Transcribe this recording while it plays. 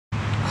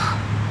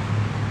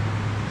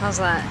How's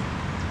that?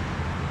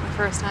 My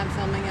first time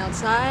filming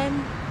outside.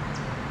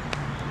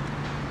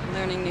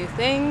 Learning new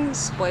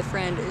things.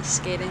 Boyfriend is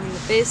skating in the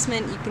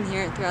basement. You can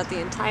hear it throughout the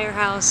entire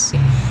house.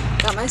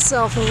 Got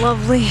myself a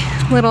lovely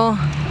little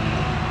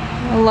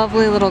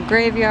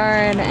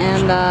graveyard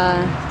and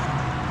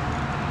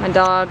my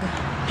dog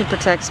who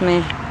protects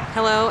me.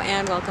 Hello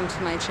and welcome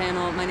to my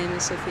channel. My name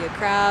is Sophia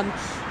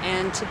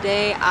and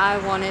today I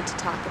wanted to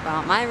talk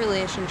about my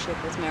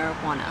relationship with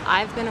marijuana.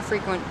 I've been a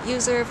frequent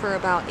user for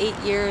about 8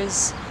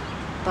 years,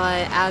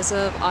 but as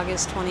of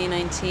August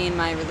 2019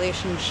 my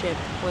relationship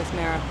with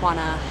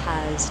marijuana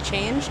has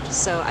changed.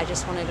 So I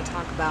just wanted to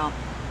talk about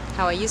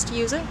how I used to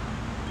use it,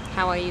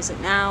 how I use it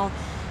now,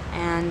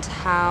 and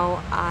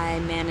how I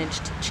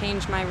managed to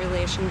change my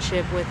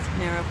relationship with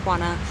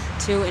marijuana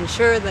to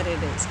ensure that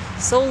it is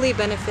solely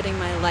benefiting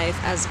my life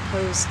as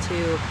opposed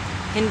to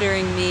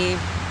hindering me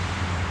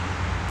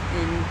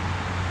in,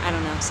 I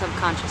don't know,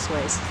 subconscious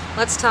ways.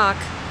 Let's talk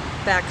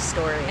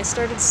backstory. I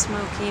started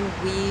smoking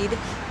weed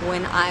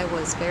when I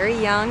was very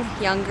young,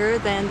 younger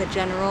than the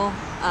general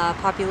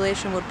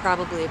population would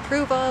probably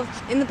approve of.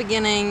 In the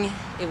beginning,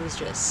 it was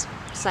just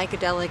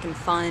psychedelic and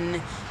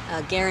fun,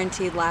 a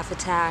guaranteed laugh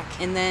attack,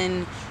 and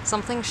then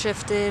something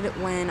shifted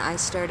when I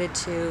started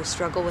to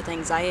struggle with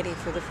anxiety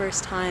for the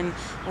first time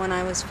when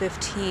I was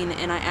 15,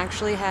 and I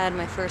actually had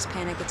my first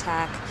panic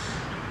attack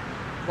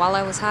while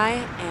I was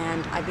high,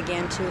 and I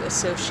began to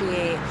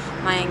associate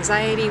my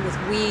anxiety with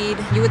weed.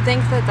 You would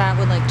think that that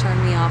would like turn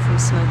me off from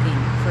smoking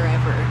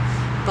forever,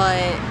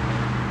 but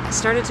I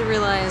started to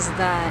realize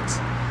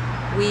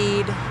that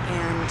weed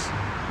and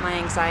my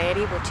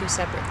anxiety were two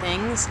separate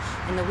things,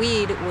 and the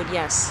weed would,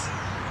 yes,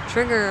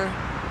 trigger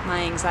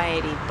my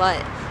anxiety, but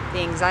the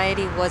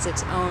anxiety was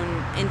its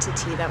own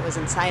entity that was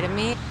inside of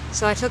me.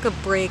 So I took a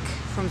break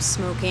from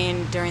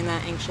smoking during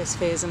that anxious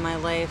phase of my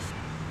life.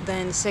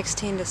 Then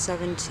 16 to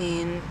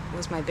 17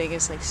 was my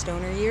biggest like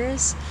stoner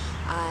years.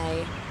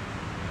 I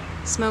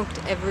smoked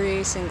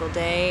every single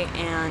day,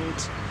 and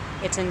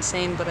it's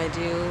insane, but I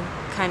do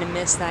kind of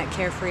miss that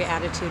carefree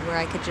attitude where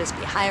I could just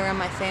be high around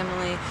my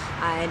family.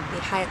 I'd be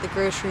high at the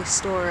grocery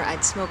store,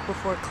 I'd smoke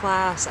before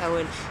class, I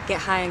would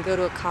get high and go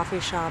to a coffee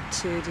shop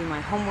to do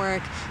my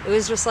homework. It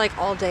was just like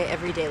all day,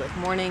 every day, like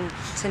morning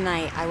to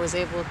night. I was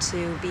able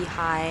to be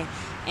high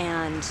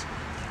and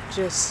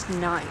just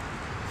not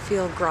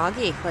feel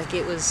groggy. Like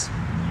it was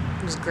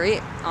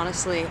great,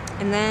 honestly.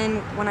 And then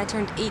when I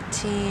turned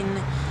 18,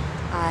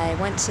 I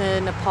went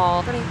to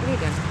Nepal. What are you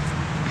doing?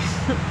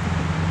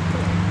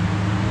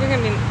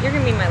 You're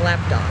gonna be my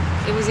lap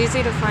dog. It was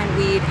easy to find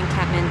weed in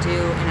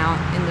Kathmandu and out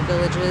in the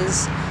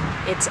villages.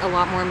 It's a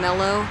lot more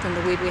mellow than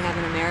the weed we have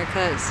in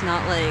America. It's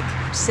not like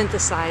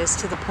synthesized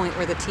to the point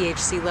where the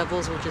THC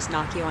levels will just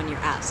knock you on your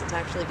ass. It's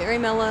actually very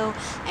mellow,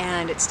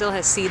 and it still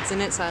has seeds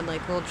in it, so I'd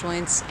like roll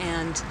joints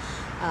and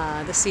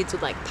the seeds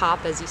would like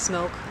pop as you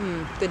smoke.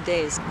 Good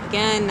days.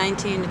 Again,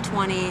 19 to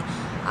 20,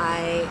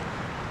 I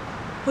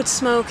would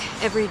smoke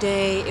every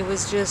day. It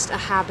was just a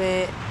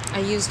habit. I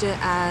used it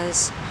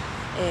as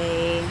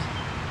a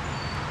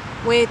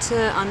way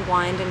to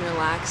unwind and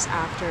relax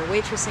after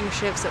waitressing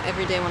shifts. So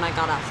every day when I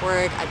got off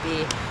work, I'd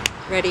be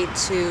ready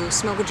to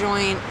smoke a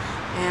joint,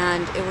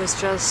 and it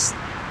was just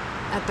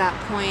at that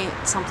point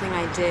something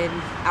I did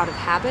out of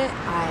habit.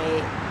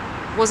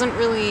 I wasn't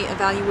really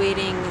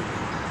evaluating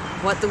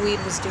what the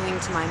weed was doing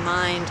to my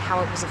mind,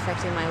 how it was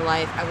affecting my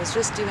life. I was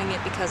just doing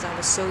it because I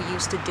was so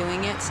used to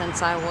doing it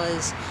since I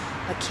was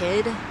a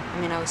kid. I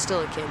mean, I was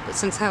still a kid, but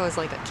since I was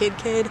like a kid,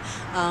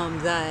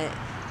 that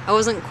I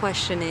wasn't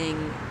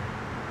questioning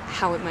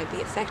how it might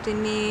be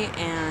affecting me.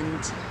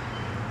 And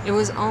it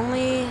was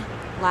only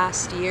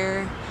last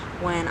year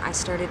when I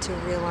started to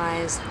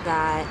realize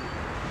that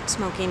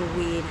smoking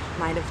weed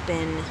might have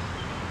been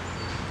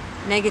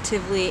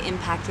negatively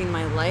impacting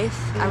my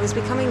life. I was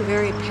becoming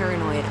very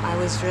paranoid. I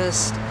was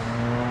just,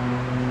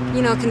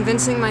 you know,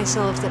 convincing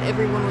myself that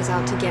everyone was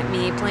out to get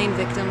me, playing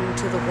victim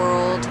to the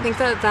world. I think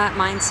that that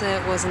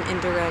mindset was an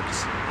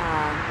indirect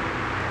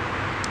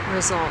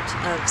result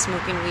of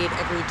smoking weed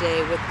every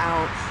day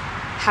without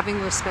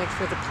having respect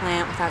for the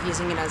plant, without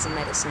using it as a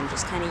medicine,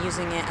 just kind of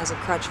using it as a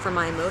crutch for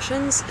my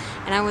emotions.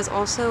 And I was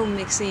also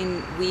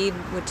mixing weed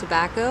with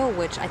tobacco,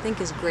 which I think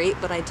is great,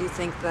 but I do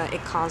think that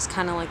it caused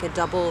kind of like a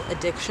double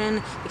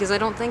addiction, because I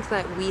don't think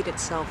that weed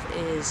itself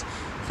is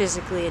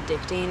physically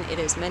addicting. It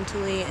is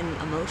mentally and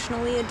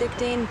emotionally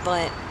addicting,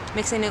 but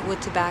mixing it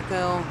with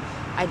tobacco,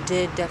 I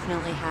did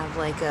definitely have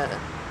like a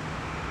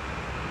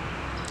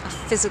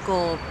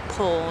physical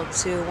pull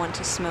to want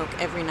to smoke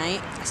every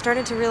night. I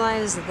started to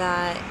realize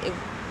that it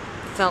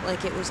felt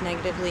like it was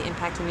negatively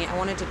impacting me. I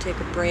wanted to take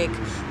a break,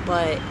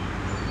 but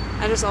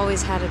I just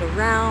always had it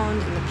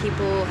around, and the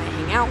people I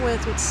hang out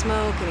with would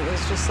smoke, and it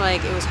was just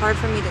like, it was hard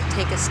for me to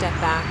take a step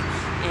back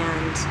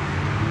and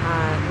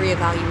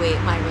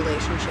reevaluate my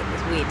relationship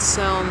with weed.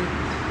 So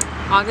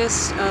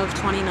August of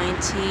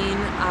 2019,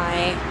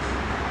 I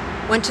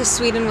went to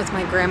Sweden with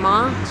my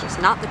grandma. It was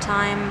just not the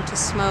time to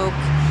smoke.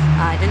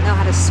 I didn't know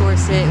how to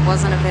source it. It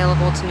wasn't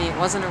available to me. It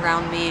wasn't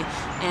around me.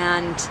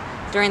 And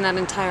during that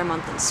entire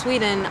month in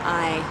Sweden,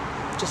 I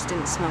just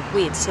didn't smoke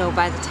weed. So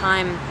by the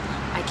time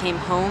I came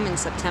home in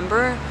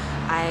September,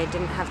 I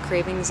didn't have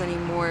cravings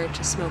anymore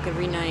to smoke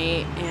every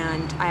night,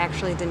 and I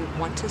actually didn't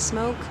want to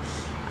smoke.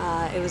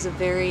 It was a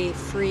very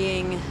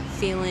freeing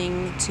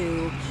feeling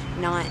to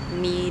not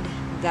need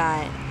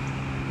that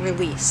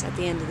release at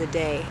the end of the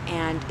day,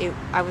 and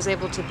I was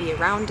able to be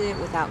around it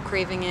without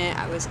craving it.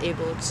 I was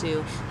able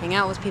to hang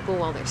out with people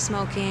while they're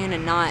smoking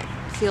and not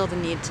feel the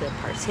need to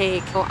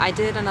partake. So I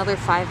did another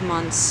 5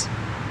 months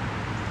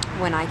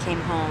when I came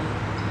home,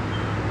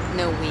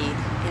 no weed,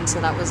 and so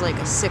that was like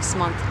a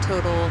 6-month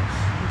total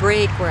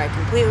break where I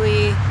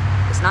completely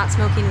was not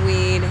smoking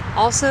weed.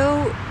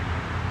 Also,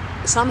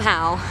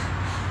 somehow,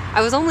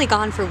 I was only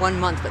gone for 1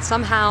 month, but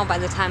somehow by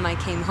the time I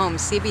came home,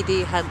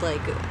 CBD had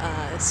like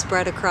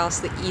spread across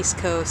the East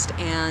Coast,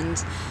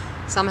 and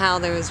somehow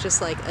there was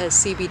just like a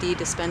CBD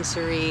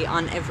dispensary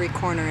on every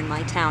corner in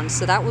my town.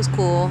 So that was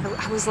cool.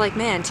 I was like,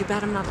 man, too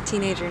bad I'm not a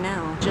teenager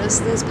now.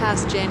 Just this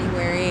past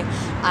January,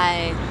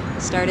 I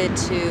started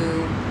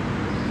to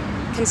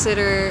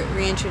consider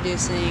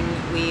reintroducing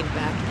weed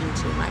back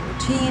into my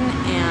routine,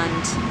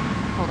 and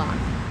hold on.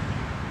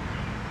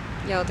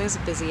 Yo, there's a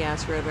busy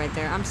ass road right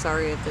there. I'm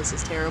sorry if this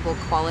is terrible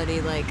quality.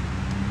 Like,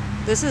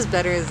 this is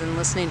better than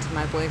listening to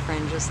my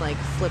boyfriend just like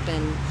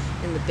flipping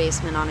in the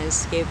basement on his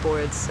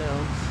skateboard,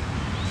 so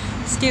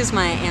excuse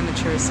my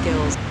amateur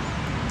skills.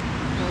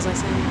 What was I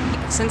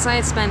saying? Since I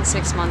had spent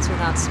 6 months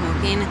without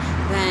smoking,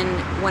 then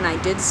when I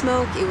did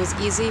smoke, it was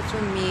easy for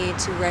me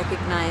to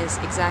recognize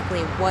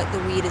exactly what the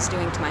weed is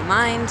doing to my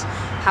mind,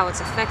 how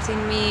it's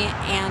affecting me,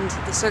 and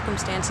the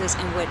circumstances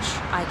in which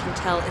I can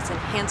tell it's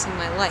enhancing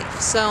my life.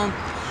 So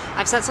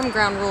I've set some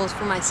ground rules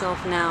for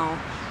myself now.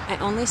 I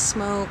only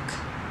smoke,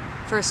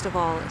 first of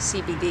all,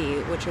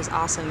 CBD, which is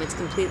awesome. It's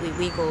completely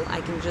legal.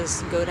 I can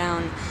just go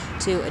down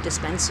to a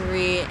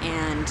dispensary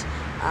and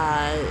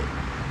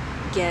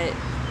get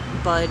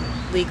bud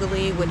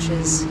legally, which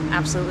is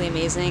absolutely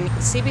amazing.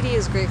 CBD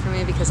is great for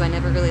me because I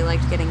never really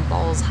liked getting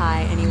balls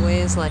high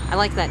anyways. Like, I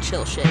like that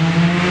chill shit.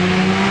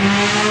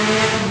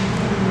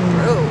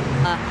 Bro.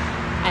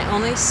 I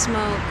only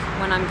smoke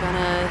when I'm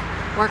gonna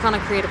work on a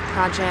creative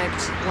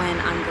project, when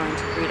I'm going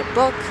to read a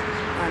book,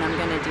 when I'm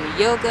gonna do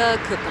yoga,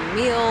 cook a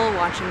meal,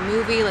 watch a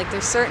movie. Like,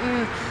 there's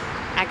certain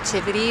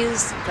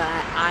activities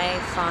that I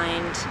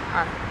find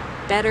are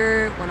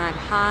better when I'm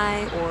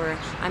high, or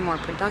I'm more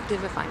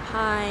productive if I'm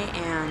high,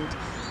 and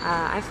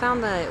I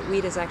found that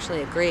weed is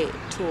actually a great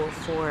tool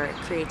for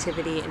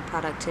creativity and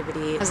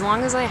productivity. As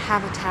long as I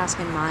have a task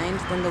in mind,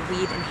 then the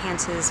weed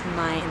enhances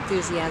my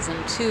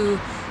enthusiasm to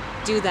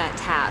do that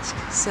task.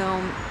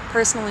 So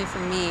personally for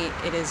me,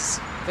 it is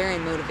very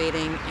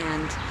motivating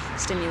and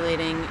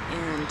stimulating,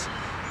 and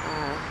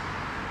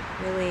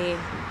really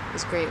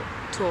is a great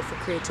tool for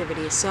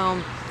creativity.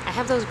 So I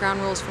have those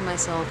ground rules for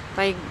myself.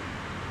 By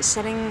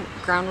setting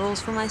ground rules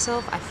for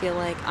myself, I feel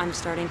like I'm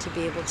starting to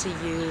be able to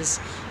use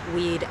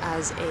weed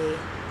as a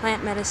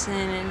plant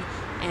medicine,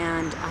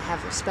 and I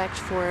have respect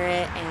for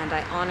it, and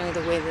I honor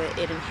the way that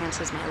it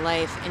enhances my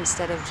life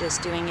instead of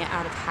just doing it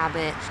out of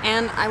habit.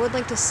 And I would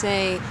like to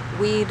say,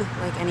 weed,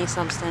 like any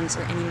substance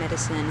or any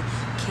medicine,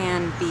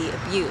 can be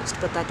abused,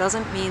 but that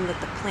doesn't mean that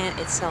the plant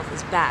itself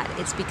is bad.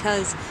 It's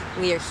because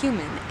we are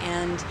human,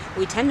 and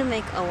we tend to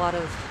make a lot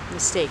of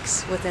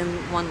mistakes within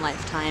one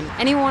lifetime.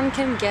 Anyone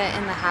can get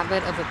in the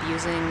habit of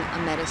abusing a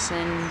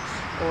medicine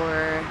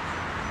or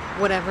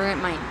whatever it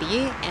might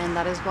be, and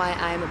that is why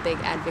I'm a big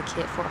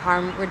advocate for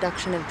harm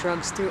reduction of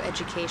drugs through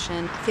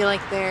education. I feel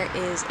like there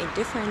is a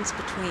difference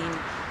between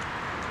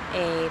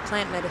a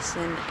plant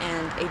medicine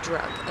and a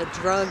drug. A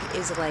drug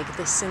is like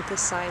the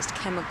synthesized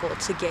chemical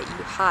to get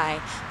you high,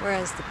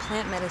 whereas the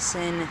plant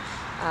medicine,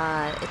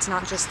 it's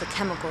not just the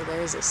chemical,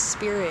 there is a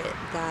spirit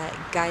that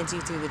guides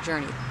you through the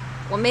journey.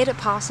 What made it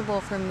possible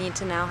for me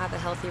to now have a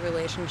healthy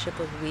relationship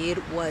with weed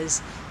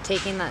was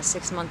taking that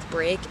 6-month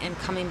break and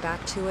coming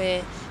back to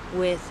it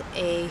with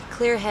a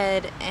clear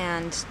head,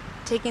 and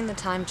taking the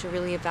time to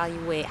really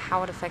evaluate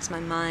how it affects my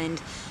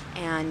mind,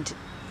 and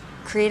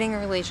creating a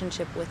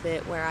relationship with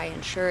it where I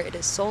ensure it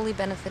is solely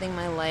benefiting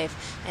my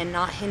life and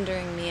not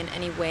hindering me in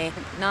any way,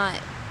 not,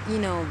 you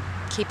know,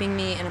 keeping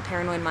me in a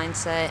paranoid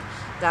mindset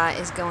that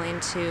is going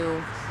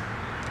to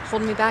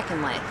hold me back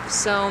in life.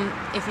 So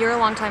if you're a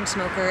longtime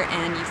smoker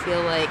and you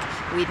feel like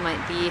weed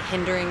might be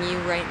hindering you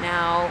right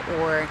now,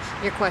 or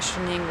you're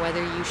questioning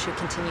whether you should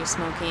continue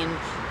smoking,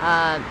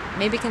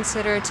 maybe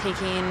consider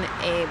taking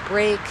a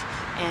break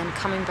and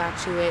coming back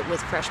to it with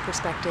fresh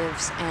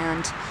perspectives.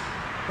 And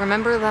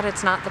remember that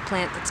it's not the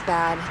plant that's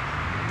bad.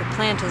 The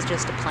plant is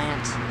just a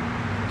plant.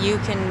 You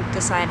can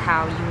decide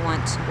how you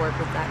want to work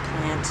with that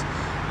plant.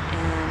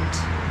 And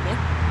yeah,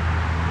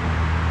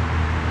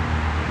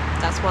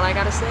 that's what I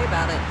gotta say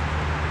about it.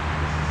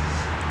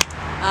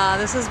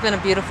 This has been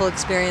a beautiful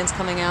experience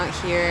coming out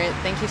here.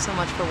 Thank you so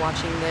much for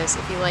watching this.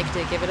 If you liked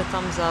it, give it a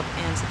thumbs up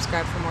and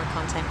subscribe for more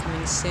content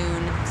coming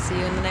soon. See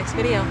you in the next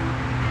video.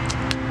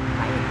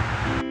 Bye.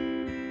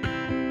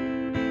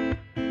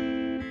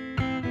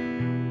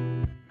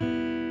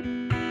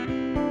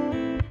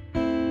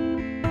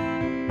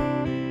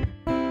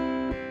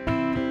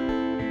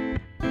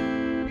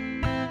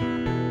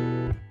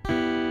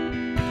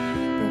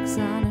 books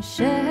on a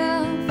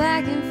shelf.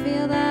 I can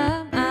feel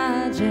the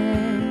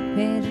magic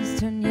pages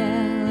turn